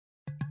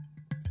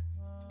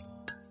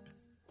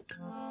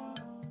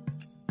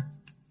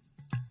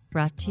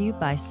Brought to you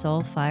by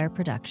Soulfire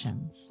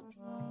Productions.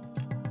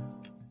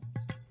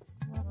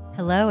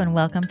 Hello and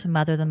welcome to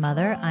Mother the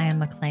Mother. I am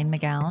McLean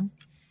McGowan.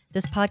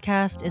 This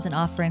podcast is an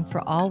offering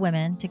for all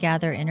women to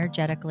gather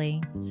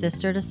energetically,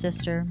 sister to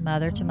sister,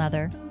 mother to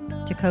mother,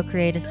 to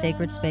co-create a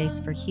sacred space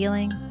for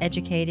healing,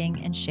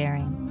 educating, and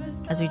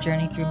sharing as we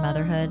journey through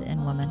motherhood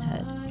and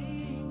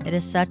womanhood. It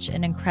is such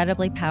an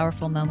incredibly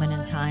powerful moment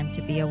in time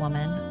to be a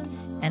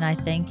woman, and I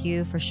thank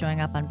you for showing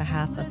up on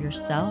behalf of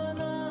yourself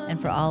and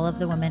for all of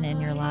the women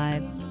in your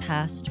lives,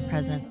 past,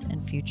 present,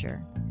 and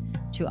future,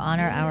 to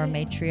honor our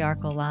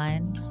matriarchal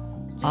lines,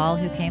 all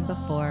who came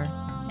before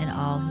and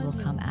all who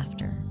will come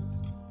after.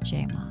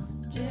 Jai Ma.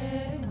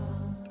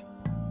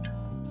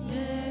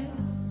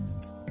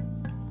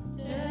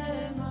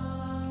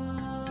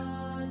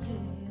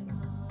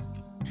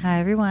 Hi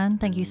everyone,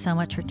 thank you so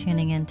much for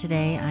tuning in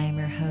today. I am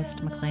your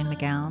host, McLean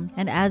McGowan,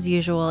 and as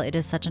usual, it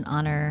is such an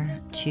honor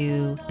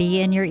to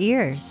be in your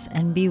ears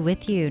and be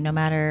with you no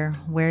matter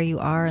where you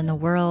are in the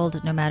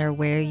world, no matter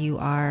where you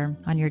are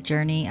on your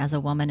journey as a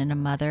woman and a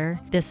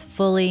mother. This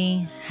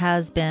fully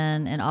has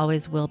been and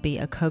always will be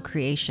a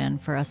co-creation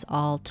for us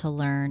all to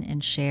learn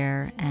and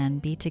share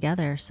and be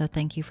together. So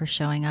thank you for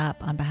showing up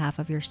on behalf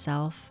of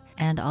yourself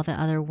and all the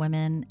other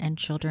women and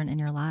children in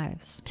your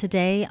lives.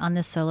 Today on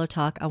this solo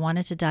talk, I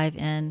wanted to dive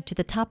into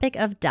the topic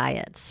of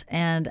diets.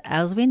 And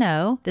as we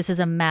know, this is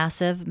a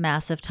massive,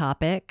 massive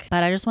topic,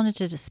 but I just wanted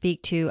to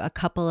speak to a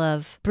couple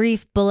of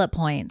brief bullet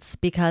points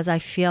because I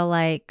feel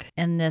like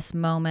in this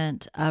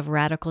moment of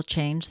radical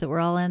change that we're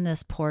all in,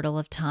 this portal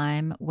of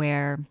time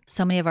where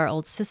so many of our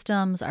old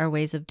systems, our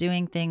ways of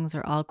doing things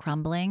are all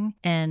crumbling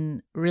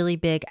in really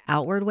big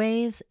outward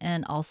ways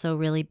and also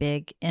really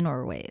big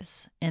inward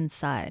ways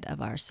inside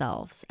of ourselves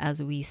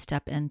as we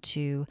step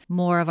into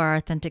more of our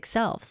authentic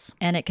selves.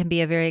 And it can be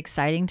a very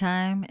exciting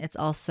time. It's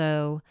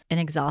also an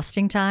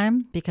exhausting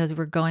time because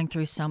we're going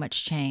through so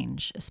much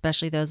change,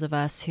 especially those of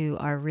us who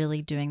are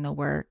really doing the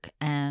work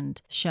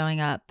and showing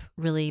up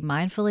really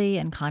mindfully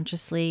and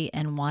consciously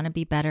and want to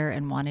be better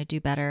and want to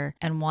do better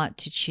and want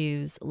to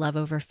choose love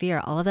over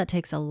fear. All of that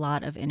takes a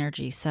lot of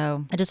energy.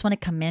 So I just want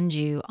to commend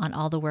you on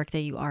all the work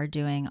that you are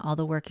doing, all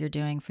the work you're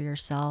doing for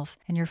yourself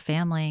and your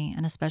family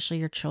and especially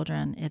your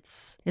children.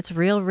 It's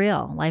real.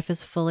 Life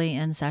is fully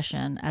in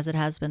session as it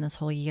has been this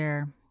whole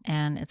year.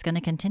 And it's going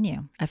to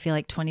continue. I feel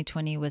like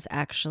 2020 was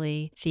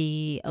actually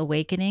the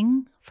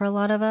awakening for a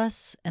lot of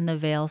us and the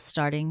veil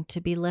starting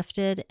to be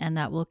lifted, and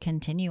that will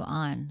continue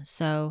on.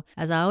 So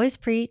as I always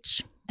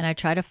preach, and I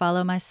try to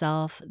follow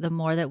myself, the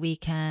more that we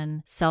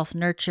can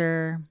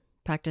self-nurture,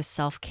 practice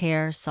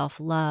self-care,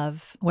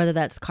 self-love, whether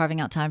that's carving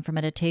out time for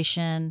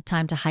meditation,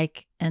 time to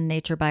hike in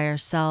nature by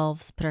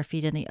ourselves, put our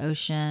feet in the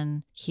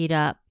ocean, heat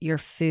up your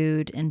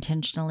food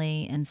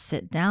intentionally and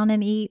sit down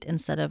and eat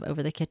instead of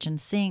over the kitchen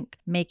sink,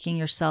 making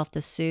yourself the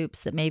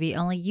soups that maybe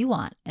only you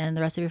want and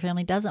the rest of your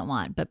family doesn't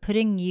want, but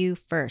putting you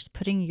first,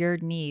 putting your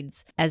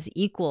needs as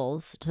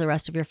equals to the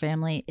rest of your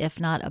family, if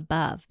not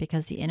above,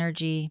 because the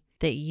energy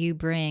that you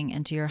bring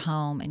into your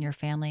home and your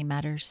family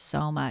matters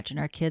so much, and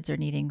our kids are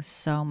needing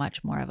so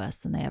much more of us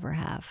than they ever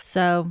have.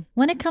 So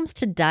when it comes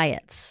to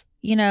diets,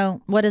 you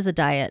know, what is a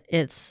diet?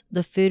 It's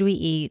the food we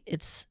eat,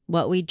 it's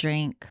what we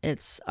drink,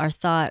 it's our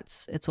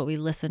thoughts, it's what we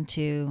listen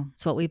to,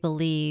 it's what we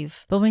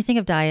believe. But when we think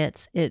of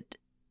diets, it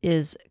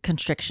is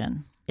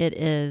constriction. It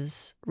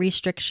is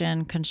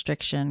restriction,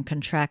 constriction,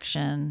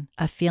 contraction,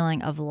 a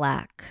feeling of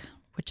lack,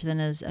 which then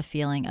is a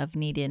feeling of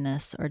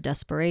neediness or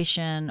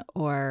desperation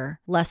or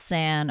less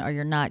than, or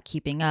you're not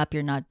keeping up,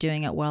 you're not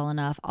doing it well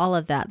enough. All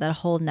of that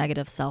whole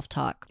negative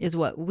self-talk is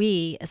what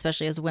we,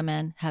 especially as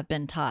women, have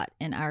been taught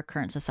in our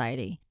current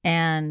society.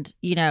 And,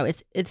 you know,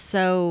 it's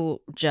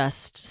so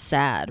just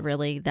sad,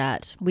 really,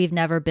 that we've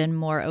never been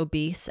more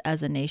obese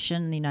as a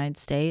nation in the United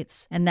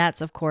States. And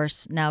that's, of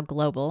course, now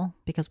global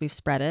because we've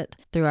spread it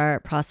through our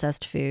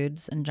processed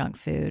foods and junk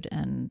food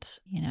and,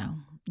 you know,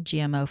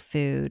 GMO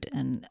food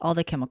and all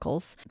the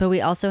chemicals. But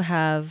we also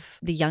have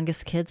the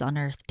youngest kids on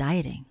earth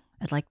dieting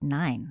at like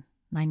 9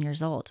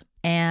 years old.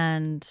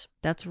 And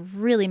that's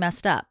really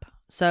messed up.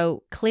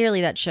 So clearly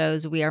that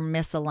shows we are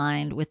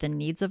misaligned with the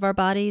needs of our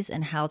bodies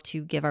and how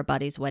to give our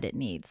bodies what it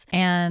needs.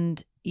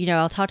 And, you know,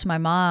 I'll talk to my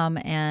mom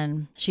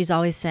and she's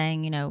always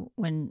saying, you know,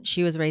 when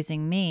she was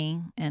raising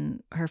me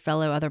and her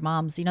fellow other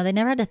moms, you know, they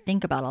never had to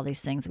think about all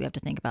these things we have to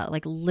think about.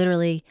 Like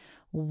literally,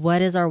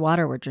 what is our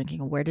water we're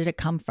drinking? Where did it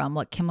come from?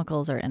 What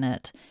chemicals are in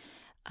it?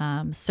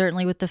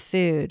 Certainly with the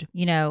food,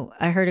 you know,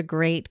 I heard a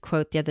great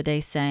quote the other day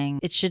saying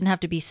it shouldn't have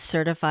to be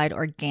certified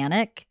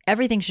organic.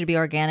 Everything should be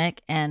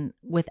organic and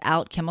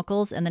without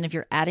chemicals. And then if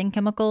you're adding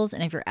chemicals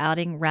and if you're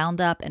adding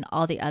Roundup and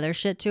all the other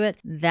shit to it,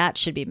 that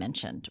should be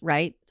mentioned,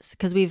 right?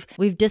 Because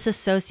we've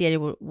disassociated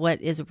what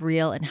is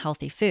real and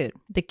healthy food.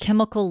 The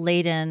chemical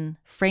laden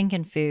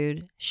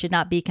Frankenfood should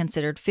not be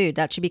considered food.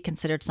 That should be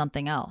considered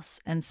something else.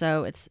 And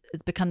so it's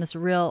become this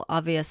real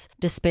obvious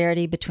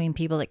disparity between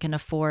people that can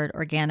afford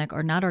organic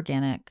or not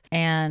organic.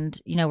 And,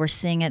 you know, we're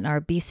seeing it in our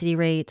obesity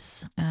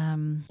rates.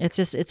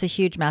 It's a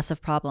huge,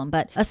 massive problem.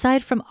 But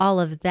aside from all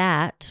of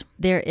that,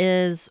 there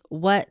is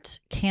what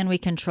can we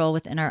control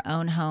within our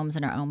own homes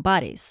and our own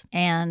bodies.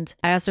 And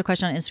I asked a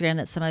question on Instagram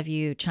that some of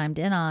you chimed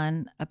in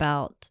on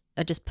about,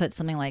 I just put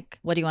something like,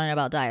 what do you want to know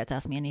about diets?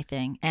 Ask me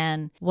anything.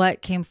 And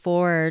what came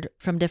forward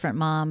from different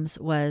moms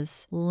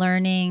was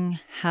learning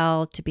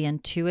how to be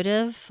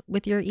intuitive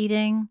with your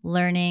eating,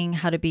 learning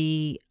how to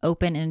be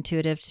open and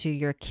intuitive to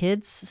your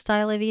kids'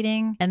 style of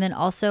eating, and then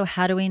also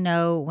how do we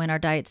know when our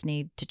diets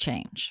need to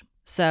change?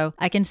 So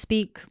I can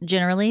speak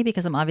generally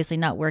because I'm obviously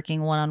not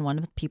working one-on-one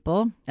with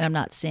people and I'm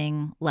not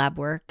seeing lab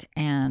work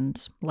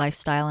and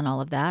lifestyle and all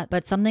of that.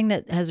 But something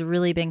that has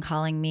really been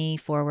calling me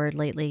forward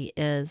lately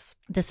is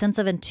the sense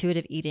of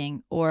intuitive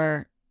eating,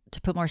 or to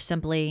put more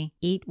simply,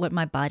 eat what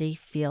my body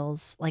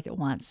feels like it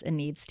wants and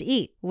needs to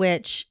eat,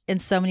 which in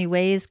so many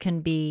ways can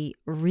be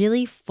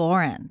really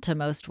foreign to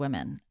most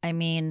women. I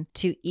mean,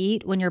 to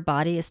eat when your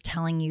body is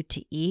telling you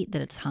to eat,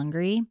 that it's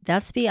hungry,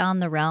 that's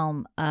beyond the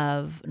realm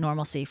of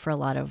normalcy for a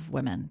lot of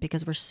women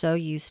because we're so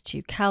used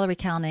to calorie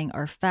counting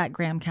or fat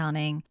gram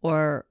counting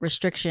or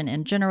restriction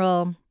in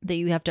general that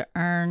you have to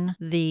earn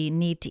the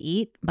need to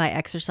eat by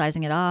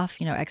exercising it off,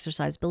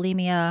 exercise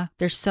bulimia.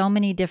 There's so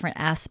many different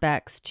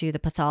aspects to the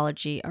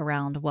pathology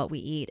around what we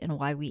eat and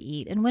why we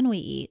eat and when we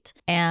eat.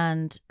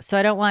 And so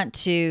I don't want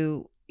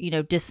to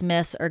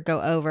dismiss or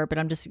go over, but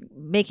I'm just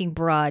making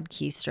broad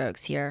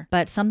keystrokes here.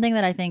 But something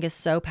that I think is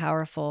so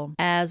powerful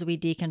as we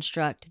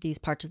deconstruct these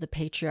parts of the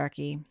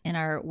patriarchy in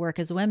our work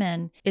as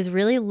women is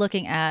really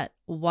looking at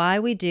why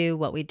we do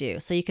what we do.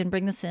 So you can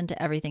bring this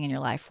into everything in your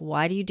life.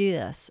 Why do you do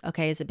this?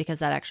 Okay, is it because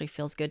that actually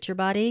feels good to your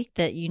body?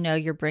 That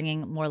you're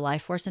bringing more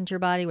life force into your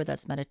body, whether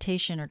that's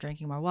meditation or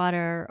drinking more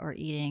water or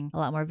eating a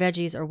lot more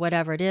veggies or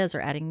whatever it is, or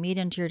adding meat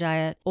into your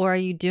diet? Or are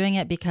you doing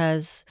it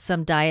because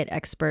some diet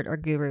expert or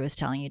guru is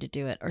telling you to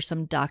do it, or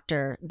some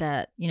doctor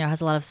that,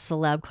 has a lot of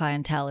celeb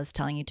clientele is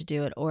telling you to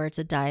do it, or it's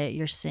a diet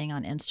you're seeing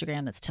on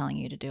Instagram that's telling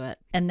you to do it?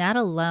 And that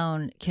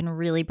alone can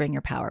really bring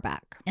your power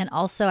back. And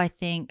also, I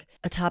think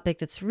a topic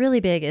that's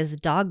really big is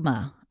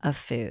dogma of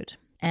food.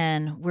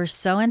 And we're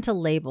so into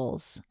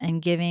labels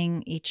and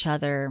giving each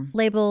other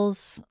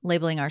labels,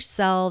 labeling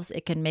ourselves.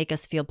 It can make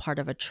us feel part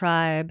of a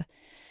tribe.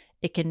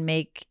 It can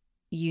make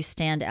you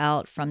stand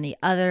out from the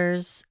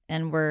others.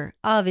 And we're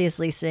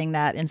obviously seeing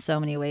that in so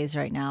many ways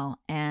right now.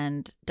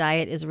 And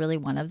diet is really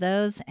one of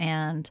those.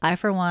 And I,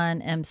 for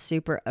one, am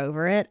super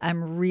over it.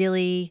 I'm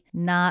really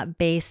not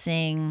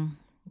basing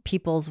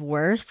people's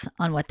worth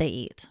on what they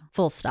eat,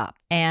 full stop.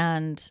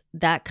 And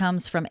that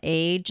comes from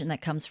age, and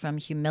that comes from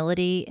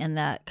humility, and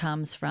that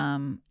comes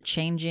from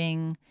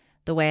changing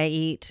the way I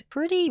eat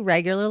pretty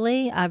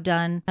regularly. I've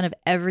done kind of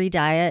every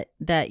diet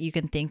that you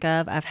can think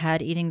of. I've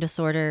had eating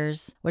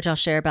disorders, which I'll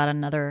share about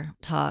another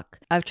talk.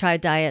 I've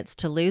tried diets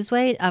to lose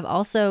weight. I've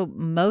also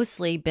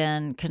mostly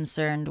been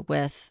concerned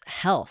with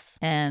health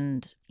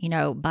and,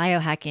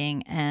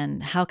 biohacking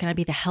and how can I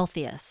be the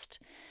healthiest,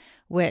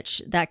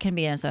 which that can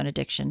be its own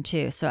addiction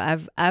too. So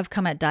I've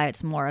come at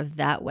diets more of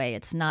that way.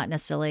 It's not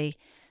necessarily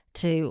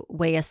to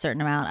weigh a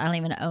certain amount. I don't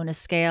even own a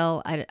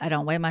scale. I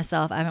don't weigh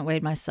myself. I haven't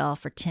weighed myself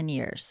for 10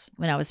 years.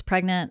 When I was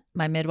pregnant,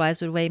 my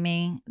midwives would weigh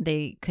me.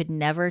 They could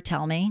never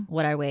tell me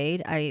what I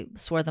weighed. I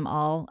swore them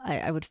all.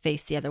 I would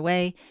face the other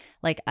way.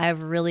 Like,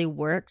 I've really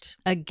worked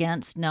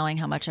against knowing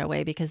how much I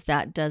weigh because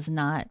that does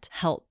not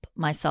help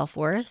my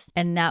self-worth,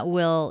 and that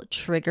will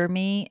trigger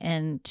me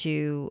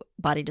into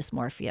body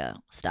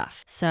dysmorphia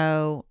stuff.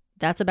 So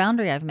that's a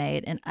boundary I've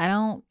made, and I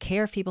don't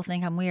care if people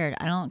think I'm weird.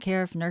 I don't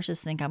care if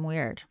nurses think I'm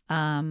weird.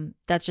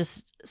 That's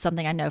just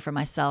something I know for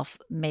myself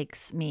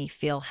makes me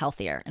feel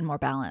healthier and more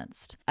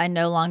balanced. I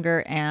no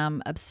longer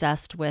am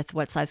obsessed with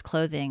what size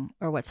clothing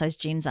or what size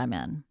jeans I'm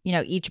in.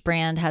 Each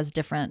brand has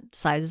different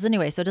sizes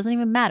anyway, so it doesn't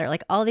even matter.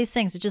 Like, all these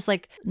things, it's just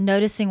like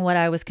noticing what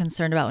I was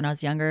concerned about when I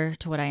was younger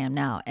to what I am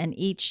now. And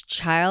each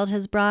child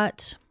has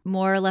brought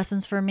more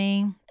lessons for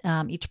me.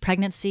 Each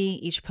pregnancy,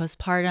 each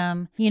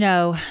postpartum.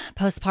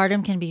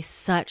 Postpartum can be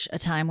such a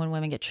time when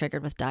women get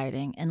triggered with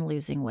dieting and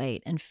losing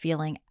weight and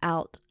feeling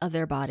out of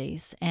their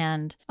bodies.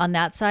 And on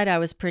that side, I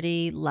was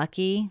pretty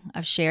lucky.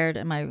 I've shared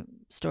in my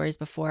stories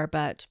before,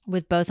 but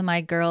with both of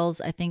my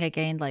girls, I think I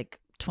gained like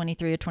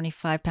 23 or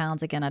 25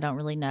 pounds. Again, I don't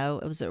really know.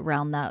 It was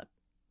around that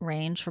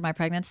range for my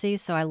pregnancy.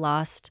 So I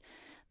lost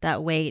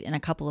that weight in a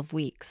couple of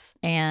weeks.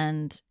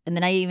 And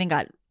then I even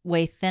got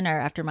way thinner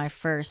after my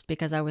first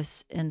because I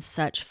was in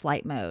such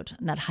flight mode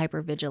and that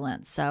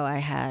hypervigilance. So I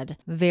had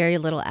very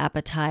little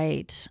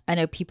appetite. I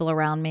know people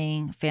around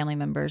me, family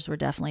members, were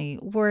definitely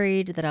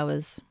worried that I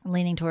was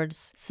leaning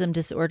towards some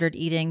disordered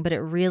eating, but it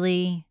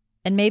really,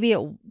 and maybe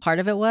part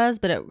of it was,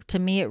 but to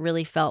me, it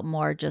really felt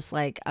more just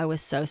like I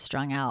was so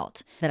strung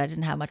out that I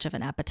didn't have much of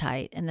an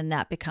appetite. And then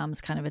that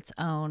becomes kind of its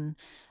own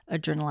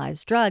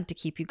adrenalized drug to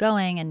keep you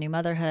going, and new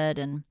motherhood.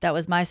 And that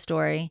was my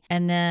story.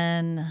 And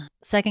then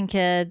second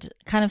kid,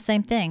 kind of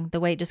same thing. The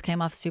weight just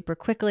came off super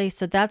quickly.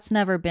 So that's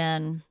never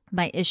been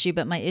my issue,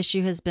 but my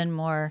issue has been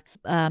more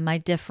my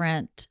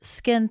different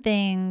skin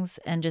things,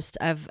 and just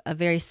I have a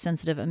very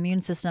sensitive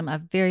immune system. I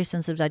have very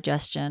sensitive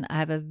digestion. I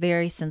have a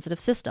very sensitive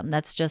system.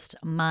 That's just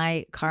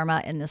my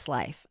karma in this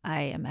life.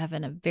 I am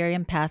having a very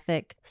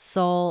empathic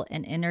soul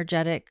and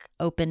energetic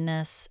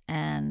openness.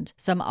 And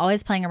so I'm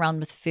always playing around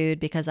with food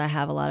because I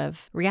have a lot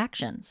of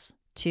reactions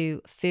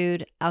to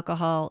food,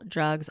 alcohol,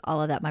 drugs,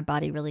 all of that. My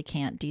body really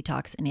can't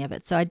detox any of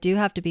it. So I do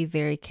have to be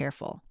very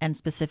careful and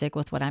specific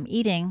with what I'm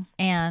eating.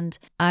 And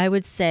I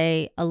would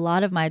say a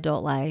lot of my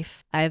adult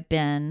life, I've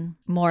been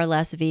more or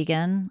less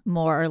vegan,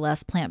 more or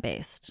less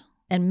plant-based.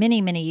 And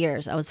many, many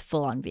years, I was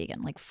full on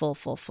vegan, like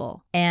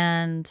full.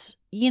 And,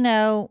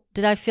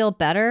 did I feel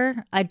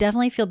better? I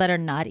definitely feel better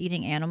not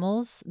eating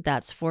animals.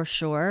 That's for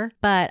sure.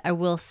 But I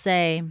will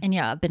say, and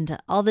I've been to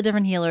all the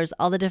different healers,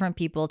 all the different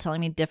people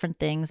telling me different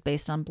things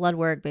based on blood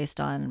work, based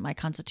on my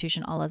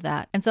constitution, all of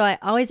that. And so I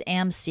always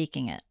am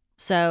seeking it.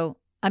 So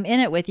I'm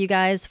in it with you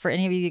guys. For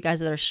any of you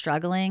guys that are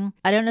struggling,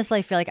 I don't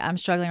necessarily feel like I'm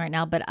struggling right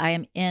now, but I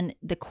am in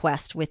the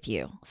quest with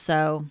you.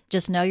 So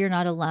just know you're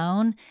not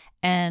alone.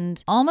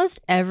 And almost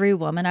every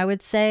woman, I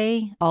would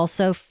say,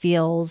 also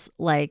feels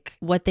like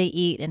what they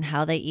eat and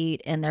how they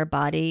eat and their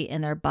body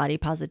and their body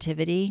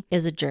positivity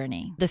is a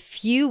journey. The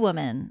few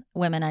women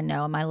I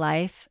know in my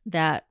life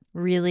that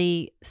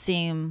really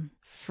seem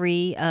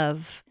free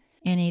of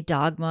any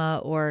dogma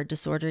or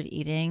disordered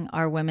eating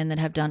are women that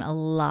have done a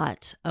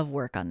lot of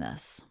work on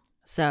this.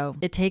 So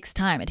it takes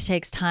time. It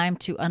takes time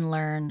to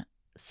unlearn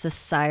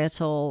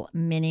societal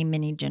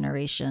many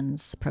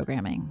generations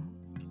programming.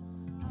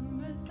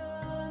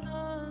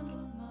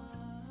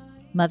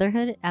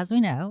 Motherhood, as we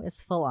know,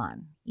 is full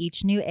on.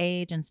 Each new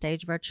age and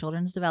stage of our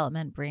children's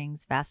development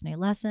brings vast new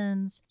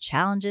lessons,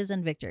 challenges,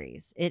 and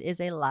victories. It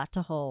is a lot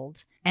to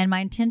hold. And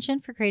my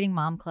intention for creating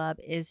Mom Club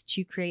is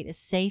to create a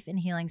safe and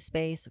healing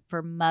space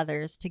for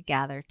mothers to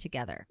gather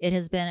together. It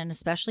has been an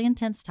especially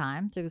intense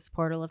time through this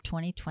portal of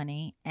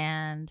 2020,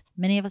 and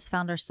many of us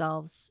found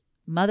ourselves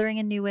mothering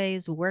in new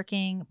ways,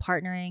 working,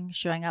 partnering,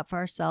 showing up for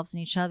ourselves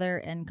and each other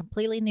in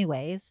completely new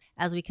ways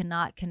as we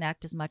cannot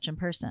connect as much in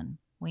person.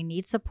 We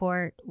need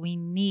support. We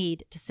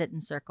need to sit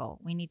in circle.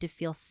 We need to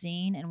feel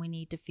seen and we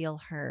need to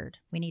feel heard.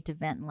 We need to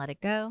vent and let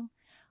it go.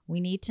 We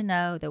need to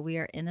know that we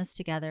are in this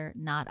together,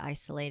 not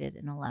isolated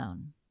and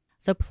alone.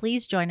 So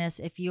please join us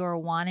if you are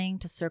wanting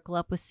to circle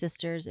up with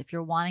sisters, if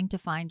you're wanting to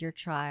find your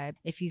tribe,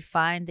 if you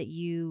find that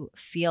you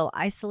feel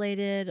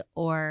isolated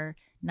or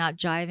not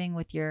jiving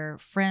with your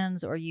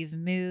friends, or you've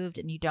moved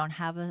and you don't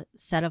have a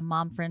set of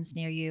mom friends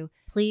near you,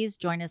 please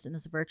join us in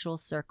this virtual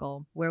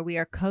circle where we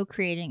are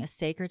co-creating a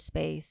sacred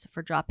space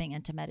for dropping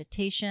into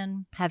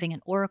meditation, having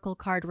an oracle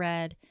card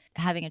read,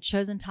 having a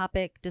chosen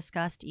topic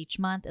discussed each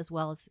month, as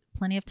well as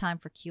plenty of time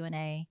for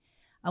Q&A.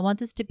 I want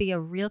this to be a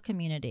real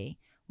community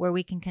where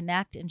we can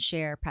connect and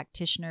share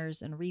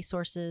practitioners and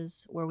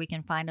resources, where we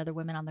can find other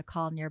women on the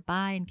call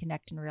nearby and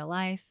connect in real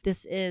life.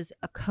 This is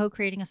a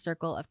co-creating a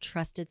circle of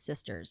trusted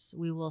sisters.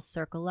 We will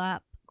circle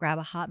up, grab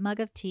a hot mug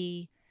of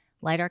tea,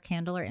 light our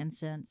candle or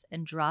incense,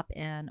 and drop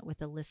in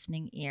with a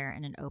listening ear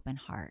and an open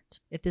heart.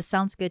 If this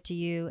sounds good to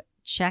you,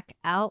 check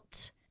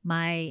out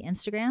my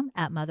Instagram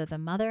at Mother the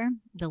Mother,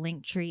 the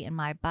link tree in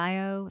my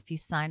bio. If you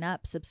sign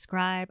up,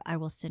 subscribe, I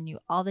will send you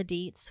all the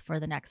deets for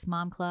the next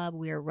Mom Club.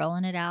 We are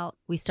rolling it out.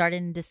 We started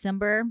in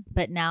December,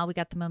 but now we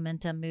got the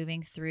momentum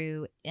moving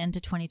through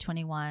into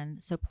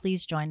 2021. So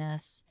please join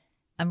us.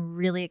 I'm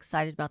really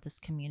excited about this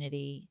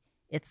community.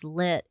 It's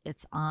lit,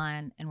 it's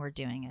on, and we're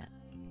doing it.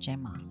 J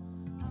Mom.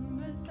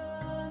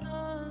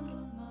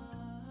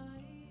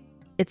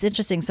 It's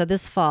interesting. So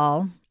this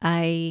fall,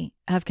 I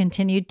have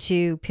continued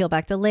to peel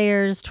back the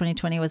layers.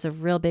 2020 was a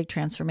real big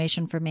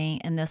transformation for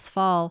me. And this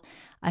fall,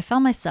 I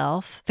found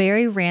myself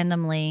very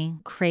randomly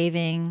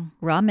craving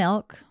raw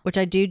milk, which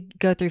I do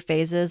go through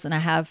phases, and I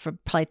have for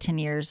probably 10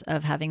 years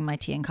of having my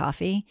tea and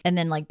coffee and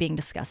then like being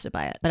disgusted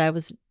by it. But I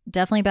was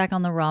definitely back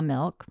on the raw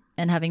milk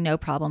and having no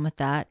problem with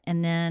that.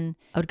 And then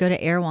I would go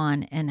to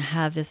Erewhon and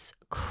have this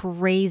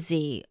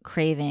crazy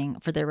craving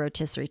for their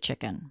rotisserie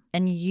chicken.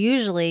 And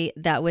usually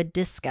that would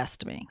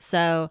disgust me.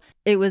 So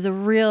it was a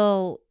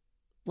real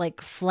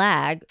like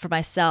flag for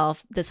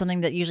myself that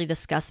something that usually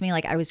disgusts me,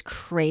 like I was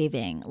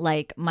craving,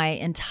 like my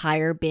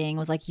entire being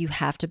was like, you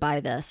have to buy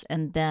this.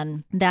 And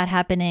then that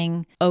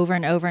happening over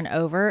and over and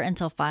over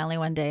until finally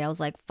one day I was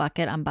like, fuck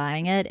it, I'm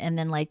buying it. And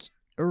then like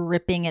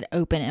ripping it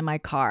open in my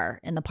car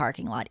in the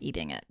parking lot,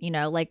 eating it,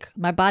 like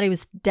my body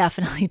was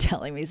definitely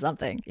telling me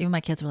something. Even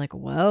my kids were like,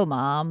 whoa,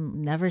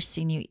 Mom, never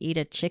seen you eat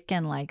a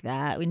chicken like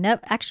that. We've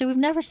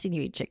never seen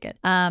you eat chicken.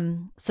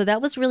 So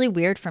that was really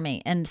weird for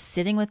me, and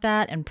sitting with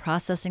that and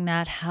processing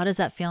that. How does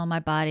that feel in my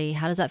body?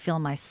 How does that feel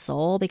in my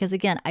soul? Because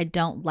again, I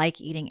don't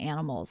like eating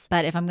animals,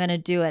 but if I'm going to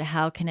do it,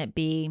 how can it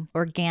be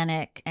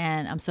organic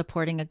and I'm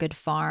supporting a good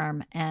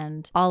farm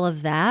and all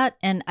of that?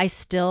 And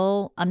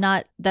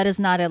that is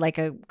not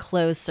a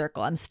closed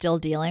circle. I'm still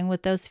dealing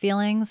with those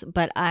feelings,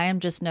 but I am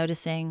just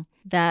noticing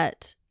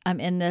that I'm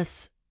in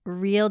this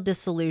real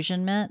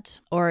disillusionment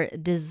or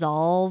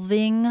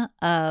dissolving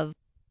of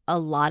a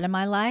lot in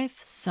my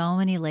life, so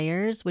many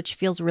layers, which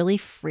feels really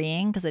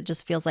freeing because it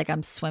just feels like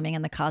I'm swimming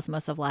in the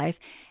cosmos of life.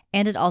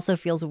 And it also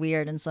feels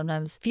weird. And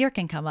sometimes fear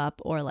can come up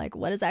or like,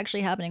 what is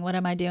actually happening? What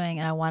am I doing?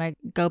 And I want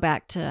to go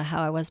back to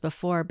how I was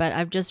before. But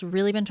I've just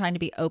really been trying to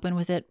be open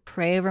with it,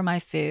 pray over my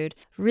food,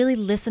 really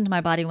listen to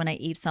my body when I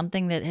eat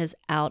something that is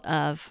out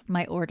of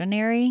my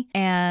ordinary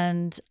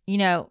and,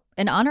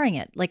 and honoring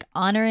it, like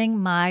honoring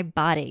my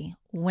body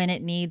when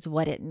it needs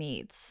what it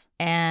needs.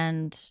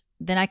 And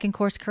then I can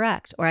course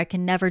correct, or I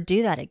can never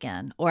do that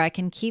again, or I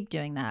can keep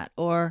doing that.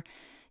 Or,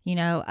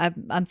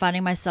 I'm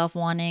finding myself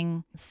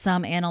wanting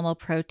some animal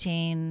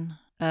protein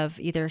of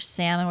either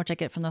salmon, which I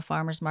get from the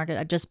farmer's market.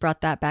 I just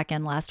brought that back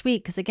in last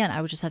week because, again,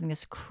 I was just having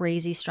this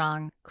crazy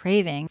strong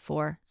craving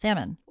for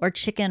salmon, or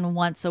chicken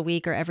once a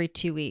week or every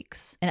 2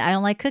 weeks. And I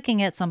don't like cooking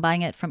it, so I'm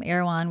buying it from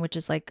Erewhon, which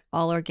is like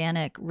all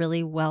organic,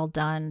 really well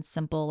done,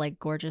 simple, like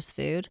gorgeous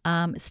food.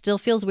 It still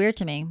feels weird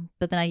to me,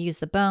 but then I use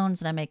the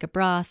bones and I make a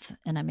broth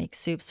and I make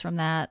soups from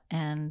that,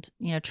 and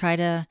try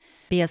to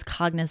be as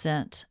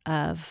cognizant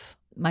of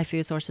my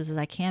food sources as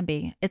I can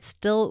be. It's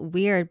still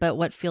weird, but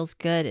what feels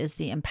good is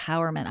the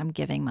empowerment I'm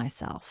giving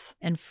myself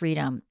and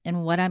freedom.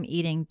 And what I'm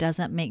eating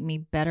doesn't make me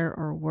better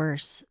or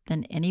worse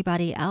than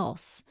anybody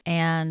else.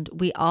 And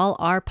we all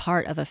are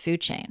part of a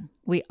food chain.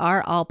 We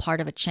are all part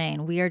of a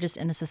chain. We are just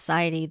in a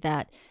society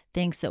that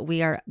thinks that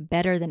we are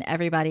better than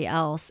everybody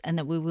else and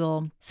that we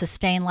will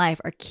sustain life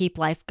or keep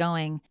life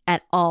going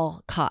at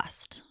all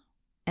cost.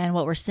 And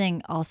what we're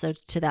seeing also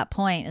to that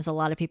point is a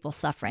lot of people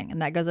suffering.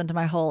 And that goes into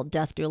my whole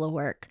death doula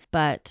work.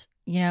 But,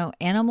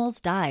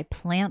 animals die,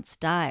 plants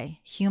die,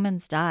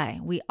 humans die.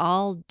 We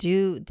all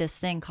do this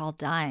thing called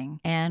dying,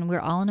 and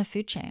we're all in a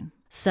food chain.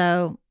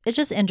 So it's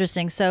just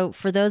interesting. So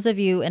for those of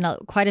you, and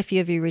quite a few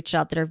of you reached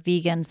out that are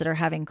vegans that are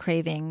having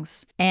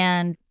cravings,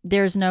 and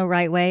there's no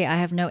right way. I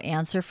have no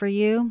answer for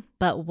you.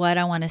 But what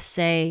I want to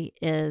say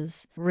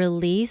is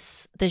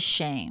release the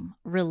shame,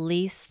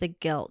 release the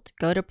guilt,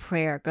 go to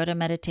prayer, go to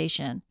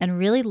meditation, and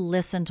really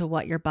listen to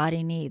what your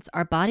body needs.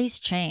 Our bodies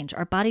change.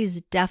 Our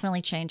bodies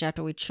definitely change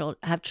after we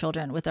have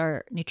children with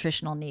our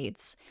nutritional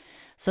needs.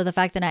 So the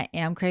fact that I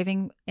am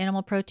craving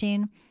animal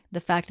protein,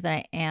 the fact that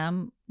I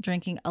am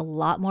drinking a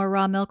lot more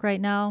raw milk right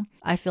now,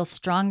 I feel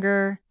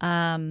stronger.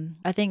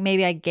 I think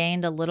maybe I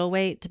gained a little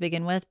weight to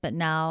begin with, but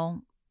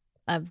now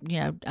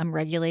I'm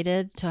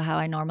regulated to how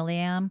I normally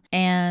am.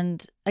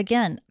 And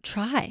again,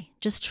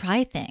 just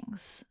try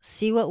things,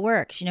 see what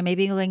works.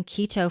 Maybe going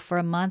keto for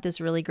a month is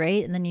really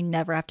great, and then you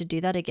never have to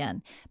do that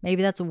again.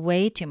 Maybe that's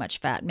way too much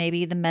fat.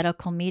 Maybe the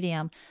medical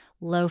medium,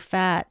 low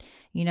fat,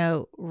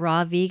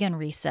 raw vegan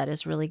reset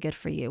is really good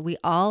for you. We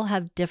all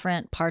have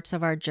different parts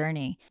of our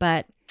journey,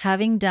 but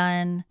having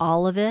done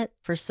all of it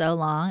for so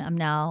long, I'm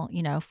now,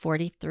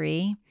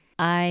 43,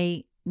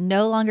 I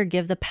no longer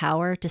give the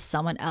power to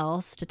someone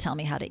else to tell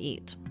me how to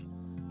eat.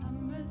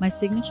 My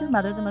signature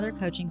Mother the Mother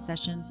coaching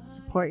sessions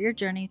support your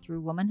journey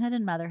through womanhood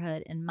and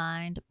motherhood in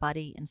mind,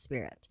 body, and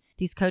spirit.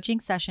 These coaching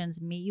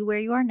sessions meet you where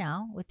you are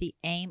now with the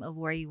aim of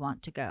where you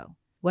want to go.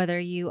 Whether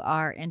you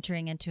are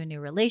entering into a new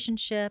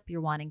relationship,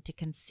 you're wanting to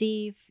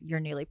conceive,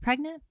 you're newly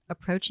pregnant,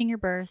 approaching your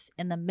birth,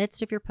 in the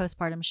midst of your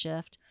postpartum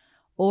shift,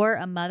 or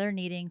a mother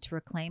needing to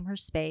reclaim her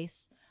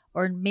space,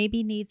 or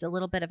maybe needs a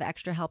little bit of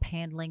extra help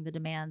handling the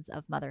demands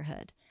of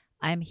motherhood,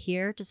 I'm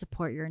here to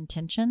support your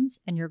intentions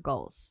and your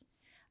goals.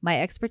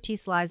 My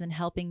expertise lies in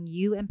helping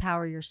you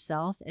empower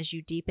yourself as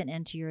you deepen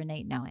into your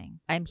innate knowing.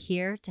 I'm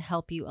here to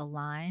help you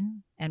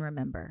align and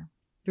remember.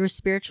 Through a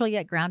spiritual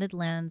yet grounded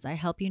lens, I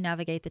help you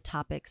navigate the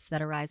topics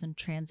that arise when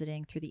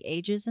transiting through the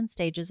ages and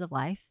stages of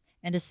life,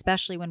 and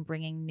especially when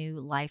bringing new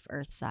life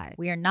earthside.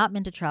 We are not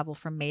meant to travel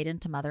from maiden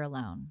to mother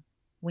alone.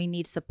 We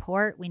need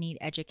support, we need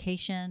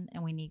education,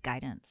 and we need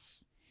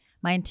guidance.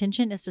 My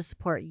intention is to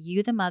support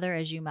you, the mother,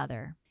 as you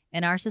mother.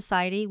 In our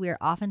society, we are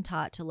often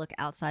taught to look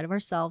outside of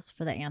ourselves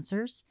for the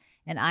answers,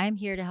 and I am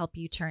here to help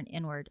you turn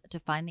inward to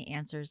find the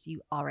answers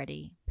you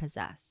already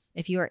possess.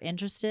 If you are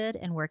interested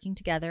in working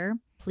together,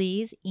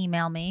 please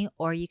email me,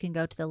 or you can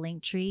go to the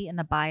link tree in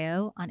the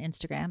bio on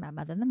Instagram at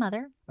Mother the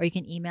Mother, or you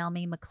can email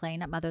me,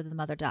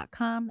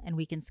 McLean@motherthemother.com, and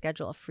we can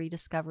schedule a free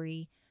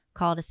discovery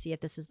call to see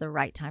if this is the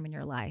right time in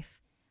your life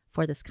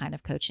for this kind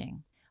of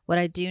coaching. What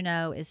I do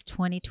know is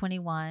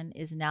 2021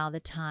 is now the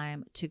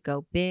time to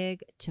go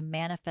big, to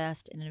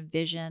manifest and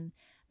envision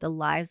the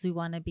lives we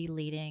want to be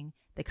leading,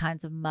 the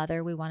kinds of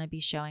mother we want to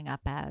be showing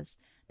up as,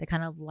 the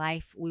kind of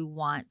life we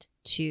want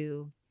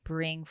to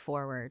bring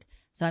forward.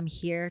 So I'm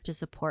here to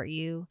support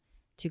you,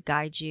 to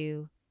guide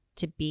you,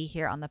 to be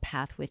here on the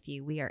path with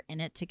you. We are in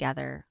it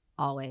together,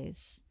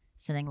 always.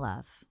 Sending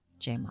love.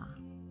 J Ma.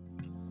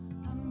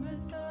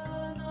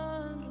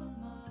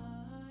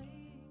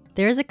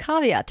 There is a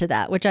caveat to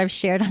that, which I've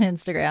shared on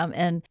Instagram,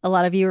 and a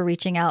lot of you are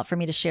reaching out for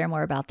me to share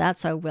more about that,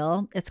 so I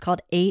will. It's called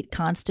 8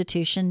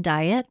 Constitution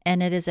Diet,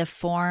 and it is a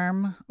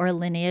form or a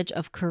lineage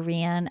of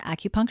Korean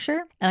acupuncture.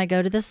 And I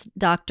go to this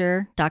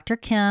doctor, Dr.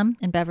 Kim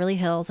in Beverly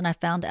Hills, and I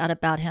found out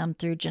about him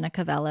through Jenna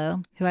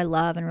Cavello, who I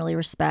love and really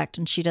respect,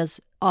 and she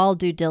does all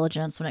due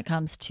diligence when it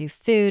comes to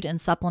food and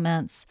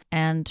supplements,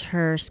 and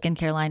her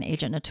skincare line,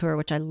 Agent Nature,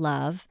 which I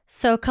love.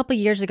 So a couple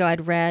years ago,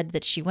 I'd read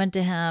that she went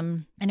to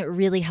him and it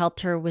really helped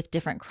her with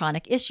different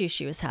chronic issues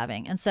she was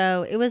having. And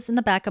so it was in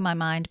the back of my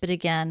mind. But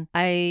again,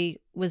 I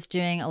was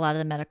doing a lot of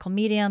the medical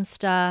medium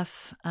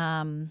stuff.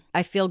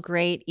 I feel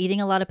great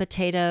eating a lot of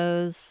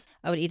potatoes.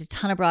 I would eat a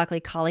ton of broccoli,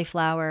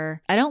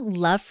 cauliflower. I don't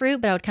love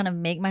fruit, but I would kind of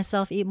make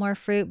myself eat more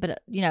fruit.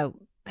 But,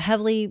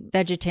 heavily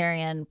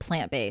vegetarian,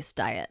 plant-based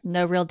diet,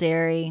 no real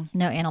dairy,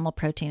 no animal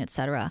protein,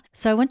 etc.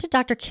 So I went to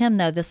Dr. Kim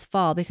though this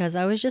fall because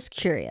I was just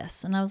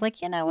curious, and I was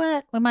like, you know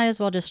what, we might as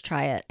well just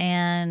try it.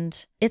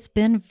 And it's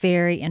been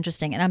very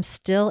interesting, and I'm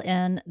still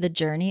in the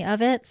journey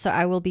of it. So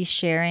I will be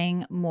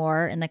sharing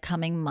more in the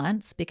coming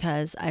months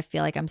because I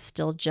feel like I'm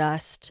still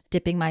just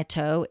dipping my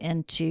toe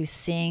into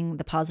seeing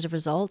the positive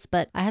results.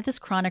 But I had this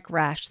chronic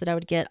rash that I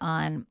would get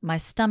on my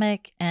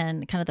stomach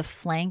and kind of the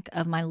flank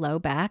of my low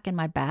back and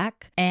my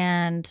back.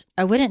 And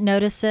I wouldn't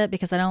notice it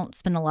because I don't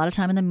spend a lot of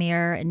time in the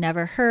mirror. It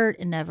never hurt.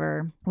 It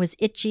never was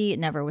itchy. It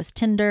never was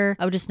tender.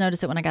 I would just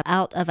notice it when I got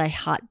out of a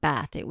hot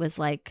bath. It was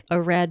like a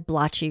red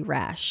blotchy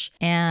rash.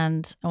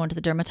 And I went to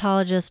the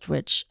dermatologist,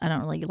 which I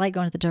don't really like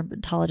going to the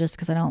dermatologist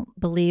because I don't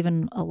believe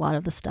in a lot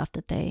of the stuff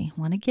that they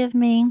want to give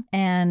me.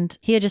 And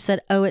he had just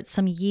said, oh, it's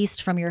some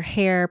yeast from your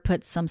hair.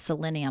 Put some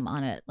selenium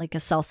on it, like a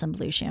Selsun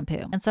Blue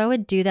shampoo. And so I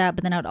would do that,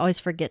 but then I would always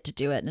forget to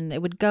do it. And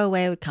it would go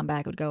away, it would come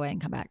back, it would go away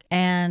and come back.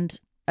 And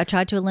I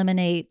tried to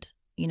eliminate,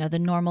 the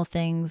normal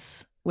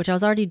things, which I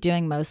was already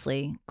doing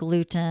mostly: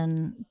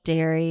 gluten,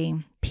 dairy,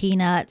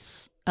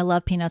 peanuts. I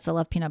love peanuts. I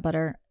love peanut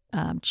butter.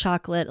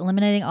 Chocolate,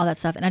 eliminating all that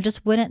stuff. And I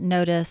just wouldn't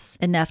notice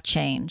enough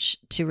change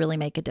to really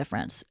make a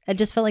difference. I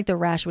just felt like the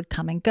rash would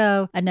come and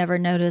go. I never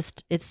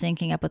noticed it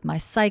syncing up with my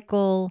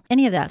cycle,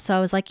 any of that. So I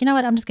was like, you know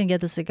what? I'm just going to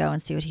give this a go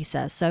and see what he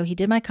says. So he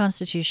did my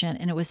constitution,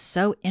 and it was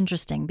so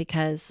interesting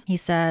because he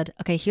said,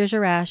 okay, here's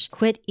your rash.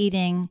 Quit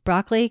eating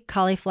broccoli,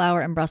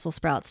 cauliflower, and Brussels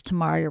sprouts.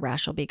 Tomorrow your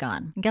rash will be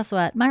gone. And guess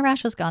what? My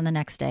rash was gone the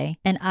next day.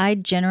 And I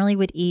generally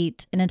would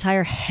eat an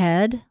entire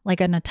head, like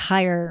an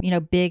entire,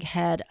 big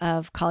head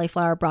of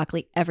cauliflower,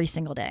 broccoli every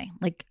single day.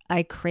 Like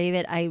I crave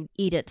it. I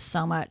eat it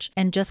so much.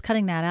 And just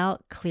cutting that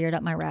out cleared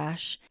up my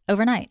rash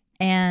overnight.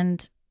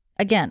 And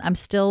again, I'm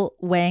still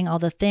weighing all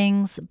the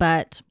things,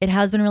 but it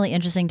has been really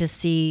interesting to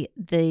see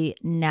the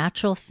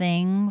natural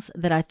things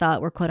that I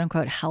thought were quote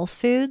unquote health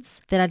foods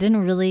that I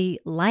didn't really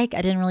like.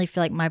 I didn't really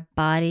feel like my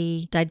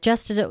body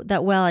digested it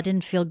that well. I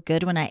didn't feel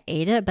good when I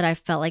ate it, but I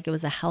felt like it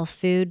was a health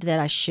food that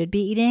I should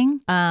be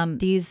eating.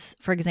 These,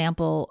 for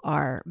example,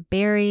 are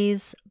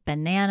berries,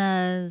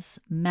 bananas,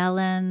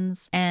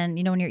 melons. And,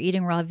 when you're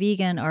eating raw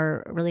vegan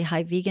or a really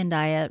high vegan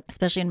diet,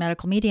 especially in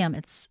medical medium,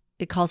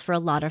 it calls for a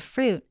lot of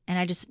fruit. And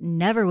I just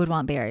never would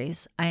want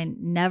berries. I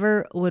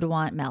never would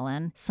want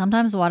melon.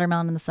 Sometimes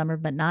watermelon in the summer,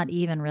 but not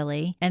even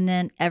really. And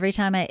then every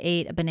time I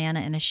ate a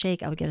banana in a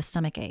shake, I would get a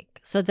stomach ache.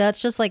 So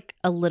that's just like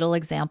a little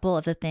example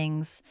of the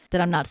things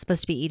that I'm not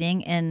supposed to be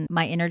eating. And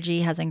my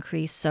energy has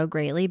increased so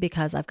greatly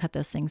because I've cut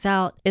those things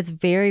out. It's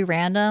very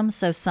random.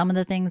 So some of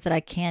the things that I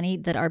can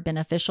eat that are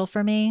beneficial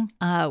for me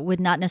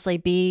would not necessarily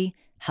be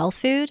health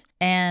food,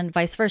 and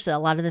vice versa. A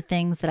lot of the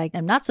things that I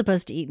am not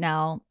supposed to eat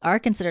now are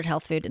considered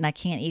health food and I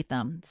can't eat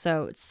them.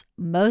 So it's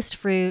most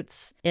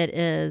fruits. It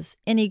is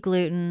any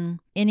gluten,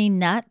 any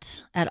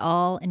nut at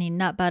all, any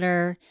nut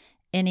butter,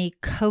 any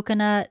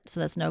coconut.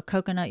 So that's no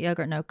coconut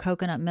yogurt, no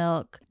coconut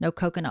milk, no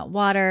coconut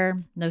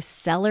water, no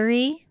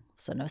celery.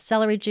 So no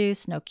celery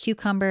juice, no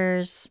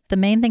cucumbers. The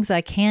main things that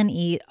I can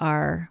eat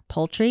are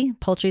poultry.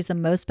 Poultry is the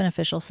most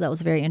beneficial. So that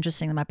was very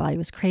interesting that my body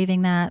was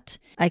craving that.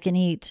 I can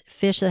eat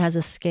fish that has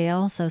a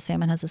scale. So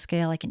salmon has a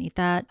scale. I can eat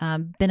that.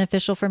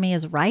 Beneficial for me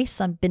is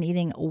rice. I've been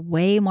eating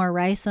way more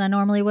rice than I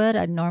normally would.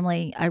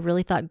 I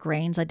really thought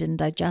grains I didn't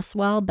digest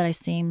well, but I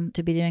seem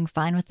to be doing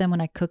fine with them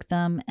when I cook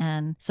them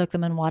and soak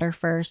them in water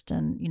first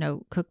and,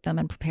 cook them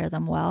and prepare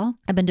them well.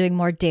 I've been doing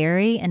more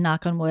dairy, and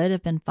knock on wood,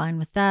 I've been fine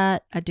with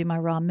that. I do my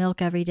raw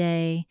milk every day.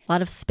 A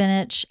lot of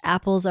spinach.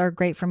 Apples are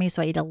great for me,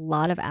 so I eat a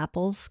lot of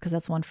apples because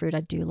that's one fruit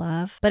I do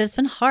love. But it's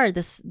been hard.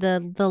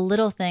 The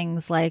little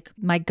things like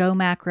my Go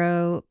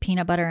Macro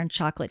peanut butter and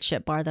chocolate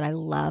chip bar that I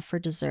love for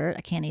dessert.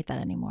 I can't eat that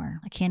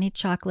anymore. I can't eat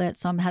chocolate,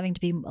 so I'm having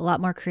to be a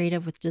lot more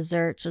creative with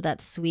desserts or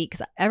that sweet,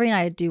 because every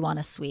night I do want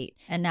a sweet,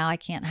 and now I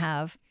can't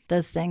have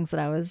those things that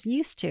I was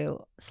used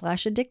to /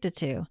 addicted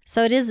to.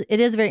 So it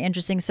is very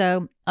interesting.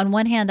 So on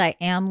one hand, I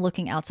am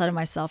looking outside of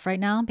myself right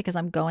now because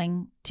I'm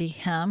going to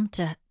him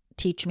to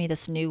teach me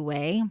this new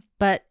way,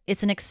 but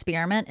it's an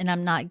experiment and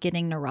I'm not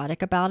getting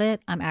neurotic about it.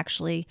 I'm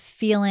actually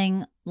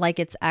feeling like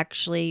it's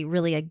actually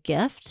really a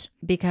gift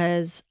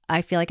because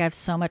I feel like I have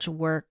so much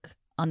work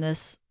on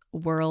this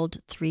world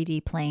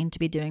 3D plane to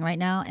be doing right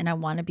now. And I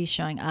want to be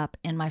showing up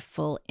in my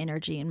full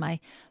energy and my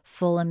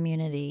full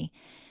immunity.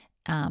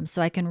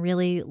 So I can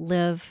really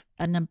live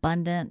an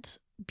abundant,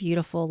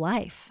 beautiful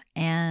life.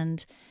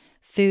 And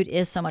food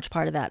is so much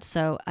part of that.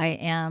 So I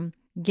am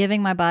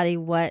giving my body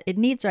what it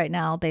needs right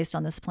now based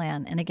on this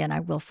plan. And again, I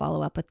will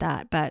follow up with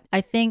that. But I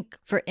think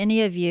for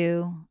any of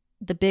you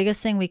the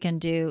biggest thing we can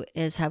do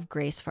is have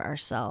grace for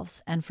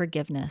ourselves and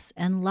forgiveness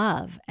and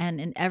love. And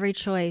in every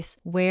choice,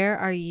 where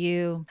are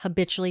you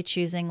habitually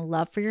choosing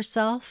love for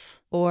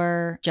yourself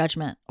or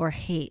judgment or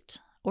hate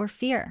or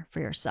fear for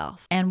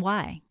yourself, and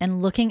why?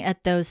 And looking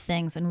at those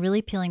things and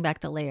really peeling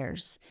back the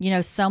layers.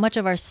 So much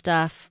of our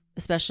stuff,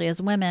 especially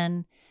as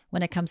women,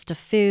 when it comes to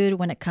food,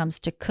 when it comes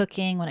to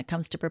cooking, when it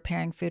comes to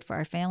preparing food for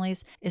our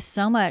families, is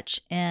so much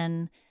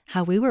in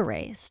how we were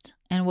raised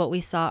and what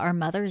we saw our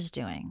mothers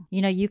doing.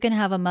 You can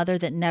have a mother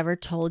that never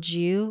told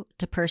you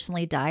to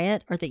personally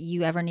diet or that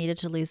you ever needed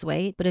to lose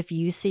weight. But if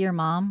you see your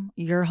mom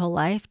your whole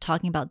life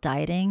talking about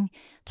dieting,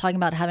 talking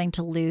about having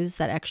to lose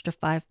that extra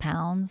 5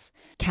 pounds,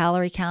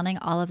 calorie counting,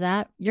 all of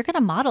that, you're going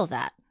to model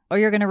that. Or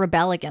you're going to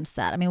rebel against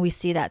that. I mean, we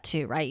see that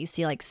too, right? You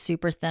see like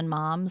super thin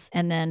moms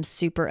and then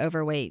super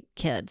overweight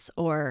kids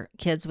or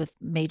kids with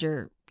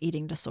major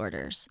eating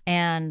disorders.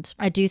 And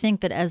I do think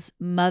that as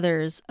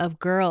mothers of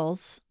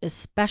girls,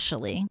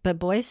 especially, but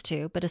boys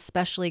too, but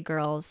especially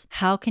girls,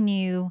 how can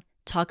you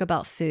talk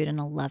about food in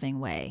a loving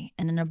way,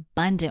 in an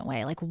abundant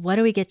way? Like, what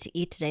do we get to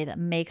eat today that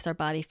makes our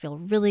body feel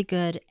really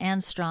good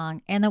and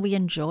strong and that we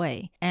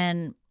enjoy?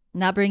 And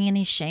not bringing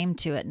any shame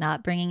to it,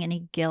 not bringing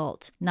any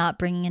guilt, not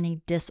bringing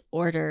any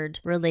disordered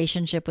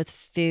relationship with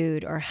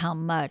food or how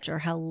much or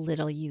how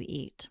little you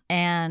eat.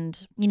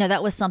 And,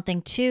 that was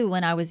something too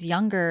when I was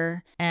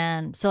younger.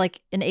 And so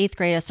like in 8th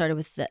grade, I started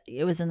with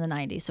it was in the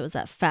 90s. So it was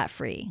that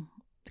fat-free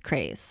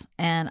craze.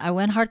 And I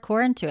went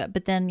hardcore into it.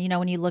 But then,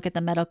 when you look at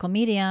the medical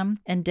medium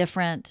and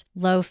different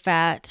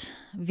low-fat,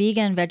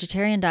 vegan,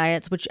 vegetarian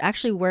diets, which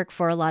actually work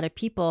for a lot of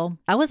people,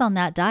 I was on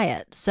that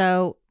diet.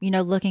 So,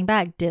 looking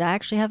back, did I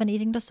actually have an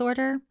eating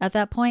disorder at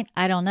that point?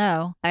 I don't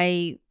know.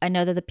 I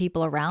know that the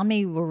people around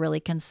me were really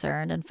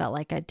concerned and felt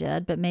like I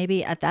did, but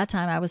maybe at that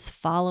time I was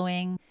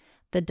following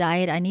the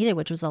diet I needed,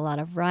 which was a lot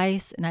of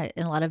rice and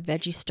a lot of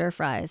veggie stir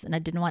fries. And I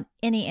didn't want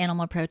any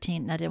animal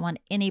protein and I didn't want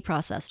any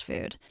processed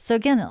food. So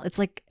again,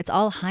 it's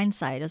all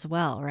hindsight as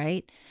well,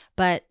 right?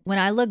 But when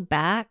I look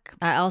back,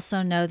 I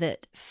also know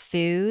that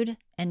food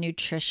and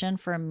nutrition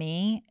for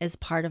me is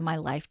part of my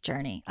life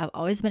journey. I've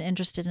always been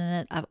interested in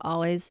it. I've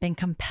always been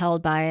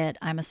compelled by it.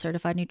 I'm a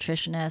certified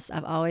nutritionist.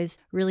 I've always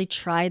really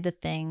tried the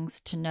things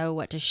to know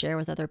what to share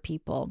with other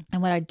people.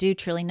 And what I do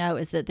truly know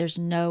is that there's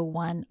no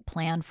one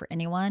plan for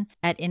anyone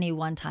at any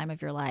one time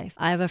of your life.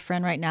 I have a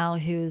friend right now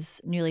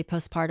who's newly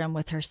postpartum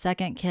with her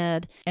second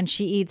kid, and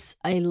she eats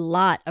a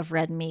lot of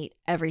red meat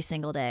every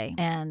single day.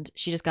 And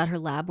she just got her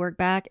lab work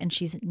back and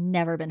she's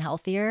never been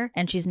healthier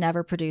and she's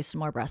never produced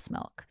more breast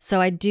milk. So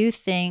I do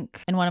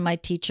think, and one of my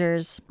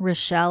teachers,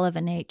 Rochelle of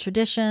Innate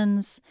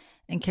Traditions,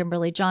 and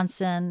Kimberly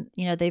Johnson,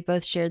 they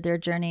both shared their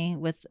journey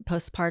with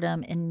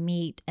postpartum and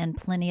meat and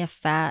plenty of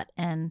fat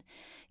and,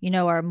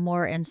 our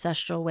more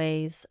ancestral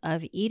ways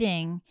of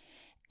eating.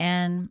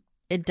 And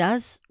it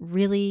does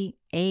really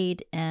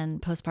aid in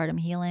postpartum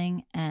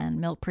healing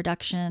and milk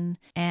production.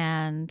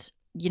 And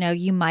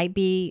you might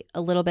be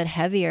a little bit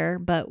heavier,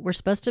 but we're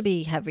supposed to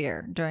be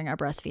heavier during our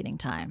breastfeeding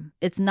time.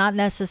 It's not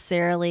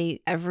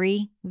necessarily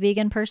every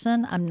vegan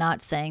person. I'm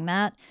not saying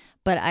that,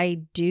 but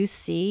I do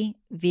see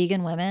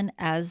vegan women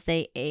as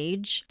they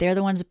age. They're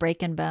the ones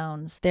breaking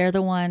bones. They're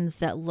the ones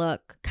that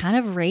look kind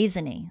of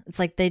raisiny. It's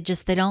like they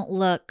don't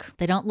look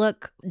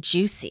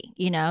juicy,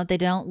 They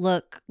don't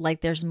look like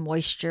there's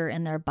moisture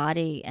in their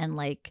body and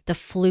like the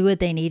fluid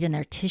they need in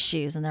their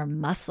tissues and their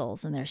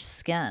muscles and their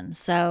skin.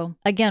 So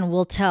again,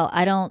 we'll tell.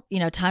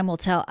 Time will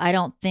tell. I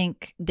don't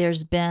think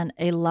there's been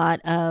a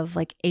lot of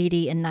like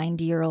 80 and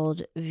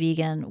 90-year-old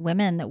vegan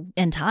women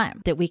in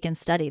time that we can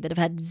study that have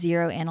had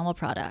zero animal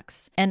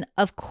products. And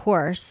of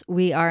course,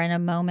 we are in a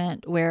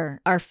moment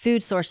where our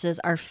food sources,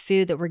 our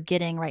food that we're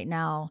getting right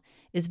now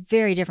is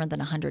very different than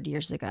 100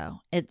 years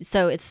ago.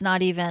 So it's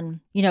not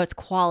even, it's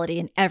quality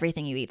in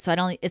everything you eat. So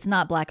it's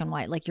not black and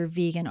white, like you're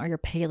vegan or you're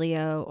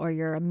paleo or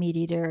you're a meat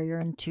eater or you're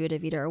an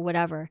intuitive eater or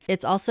whatever.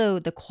 It's also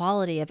the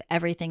quality of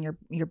everything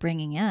you're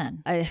bringing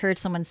in. I heard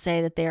someone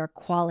say that they are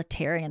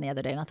qualitarian the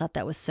other day, and I thought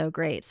that was so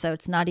great. So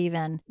it's not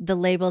even the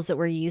labels that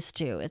we're used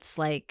to. It's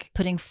like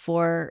putting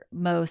the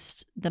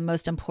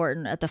most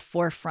important at the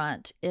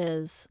forefront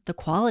is the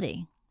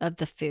quality of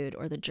the food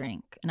or the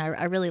drink. And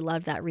I really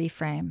love that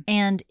reframe.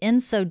 And in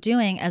so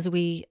doing, as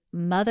we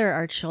mother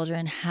our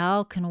children,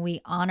 how can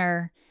we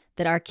honor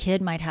that our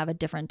kid might have a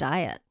different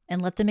diet and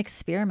let them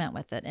experiment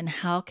with it? And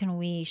how can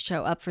we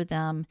show up for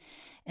them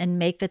and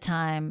make the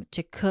time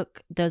to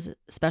cook those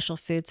special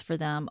foods for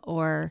them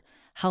or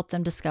help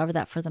them discover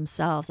that for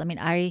themselves? I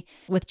mean,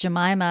 with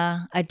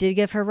Jemima, I did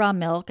give her raw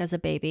milk as a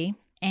baby.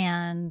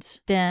 And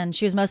then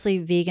she was mostly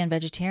vegan,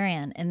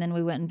 vegetarian. And then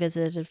we went and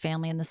visited a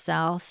family in the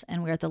South,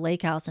 and we were at the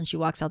lake house, and she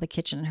walks out of the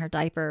kitchen in her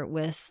diaper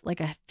with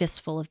like a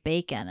fistful of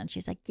bacon. And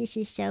she's like, "This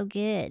is so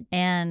good."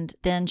 And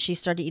then she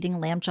started eating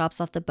lamb chops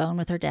off the bone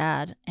with her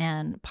dad.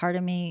 And part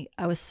of me,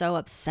 I was so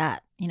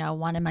upset. I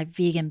wanted my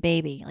vegan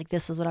baby. Like,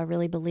 this is what I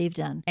really believed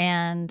in.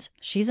 And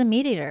she's a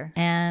meat eater.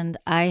 And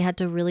I had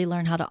to really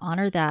learn how to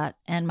honor that.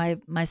 And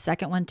my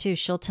second one too,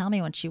 she'll tell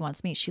me when she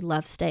wants meat. She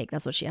loves steak.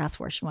 That's what she asked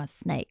for. She wants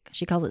snake.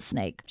 She calls it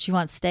snake. She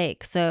wants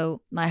steak.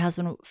 So my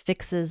husband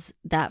fixes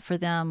that for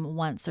them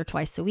once or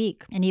twice a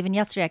week. And even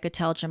yesterday I could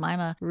tell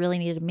Jemima really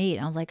needed meat.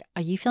 And I was like,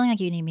 are you feeling like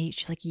you need meat?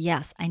 She's like,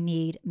 yes, I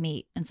need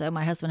meat. And so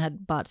my husband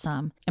had bought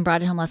some and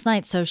brought it home last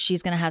night. So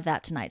she's going to have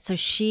that tonight. So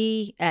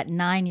she, at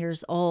 9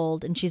 years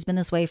old, and she's been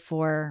this way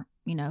for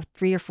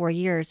 3 or 4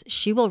 years,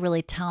 she will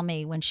really tell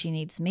me when she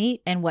needs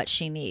meat and what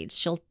she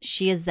needs.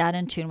 She is that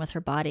in tune with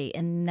her body.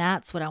 And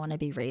that's what I want to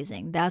be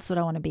raising. That's what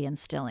I want to be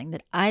instilling,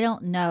 that I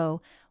don't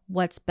know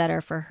what's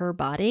better for her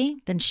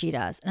body than she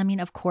does. And I mean,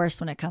 of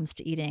course, when it comes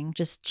to eating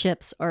just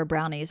chips or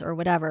brownies or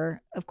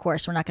whatever, of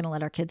course, we're not going to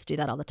let our kids do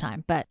that all the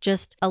time, but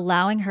just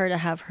allowing her to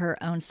have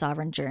her own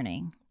sovereign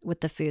journey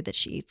with the food that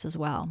she eats as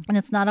well. And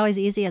it's not always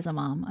easy as a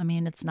mom. I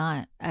mean, it's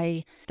not.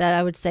 That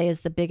I would say is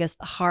the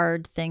biggest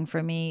hard thing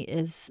for me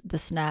is the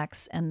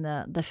snacks and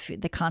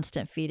the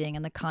constant feeding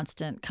and the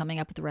constant coming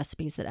up with the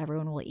recipes that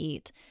everyone will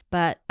eat.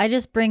 But I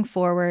just bring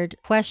forward,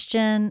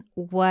 question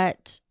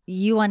what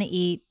you want to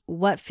eat,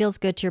 what feels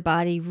good to your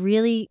body.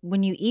 Really,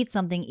 when you eat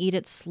something, eat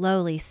it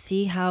slowly.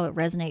 See how it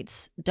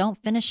resonates.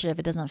 Don't finish it if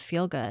it doesn't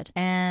feel good.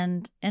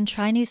 And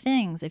try new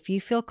things. If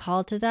you feel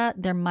called to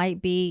that, there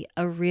might be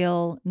a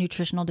real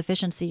nutritional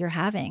deficiency you're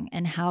having.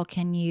 And how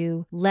can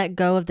you let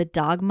go of the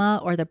dogma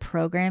or the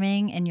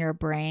programming in your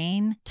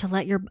brain to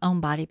let your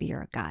own body be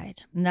your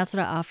guide? And that's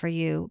what I offer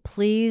you.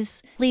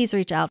 Please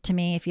reach out to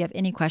me if you have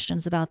any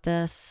questions about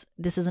this.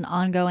 This is an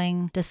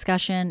ongoing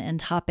discussion and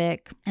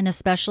topic, and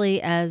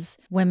especially as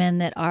women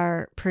that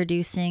are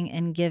producing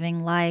and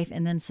giving life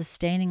and then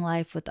sustaining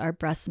life with our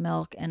breast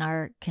milk and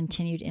our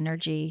continued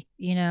energy.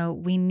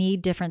 We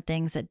need different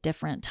things at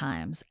different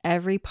times.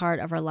 Every part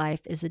of our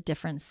life is a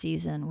different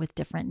season with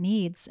different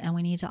needs, and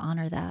we need to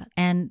honor that.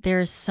 And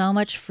there's so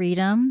much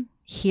freedom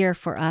here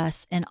for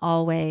us, and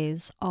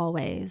always.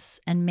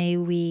 And may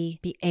we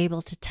be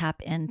able to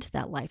tap into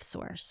that life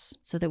source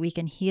so that we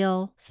can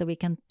heal, so we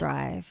can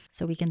thrive,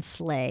 so we can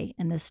slay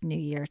in this new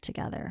year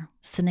together.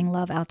 Sending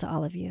love out to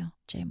all of you.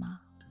 Jai Ma.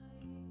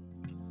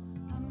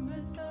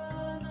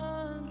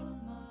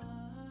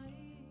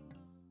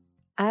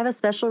 I have a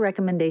special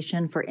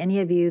recommendation for any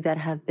of you that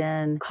have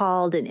been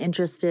called and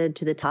interested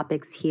to the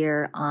topics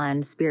here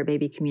on spirit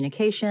baby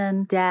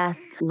communication, death,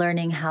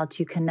 learning how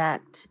to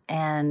connect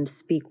and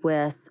speak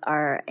with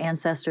our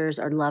ancestors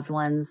or loved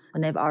ones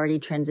when they've already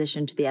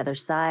transitioned to the other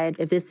side.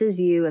 If this is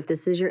you, if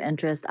this is your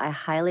interest, I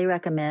highly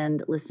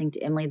recommend listening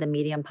to Emily the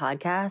Medium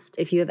podcast.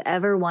 If you have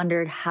ever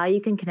wondered how you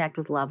can connect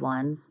with loved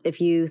ones, if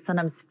you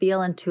sometimes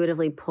feel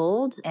intuitively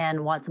pulled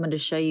and want someone to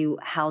show you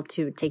how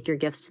to take your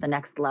gifts to the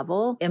next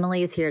level,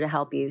 Emily is here to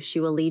help you. She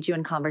will lead you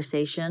in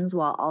conversations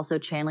while also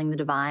channeling the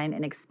divine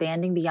and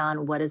expanding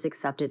beyond what is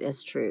accepted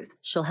as truth.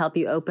 She'll help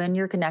you open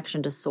your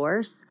connection to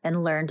source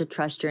and learn to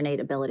trust your innate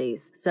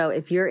abilities. So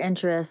if your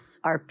interests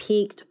are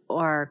piqued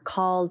or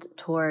called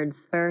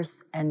towards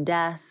birth and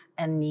death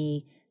and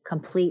the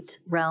complete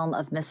realm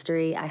of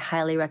mystery, I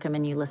highly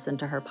recommend you listen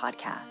to her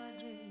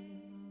podcast.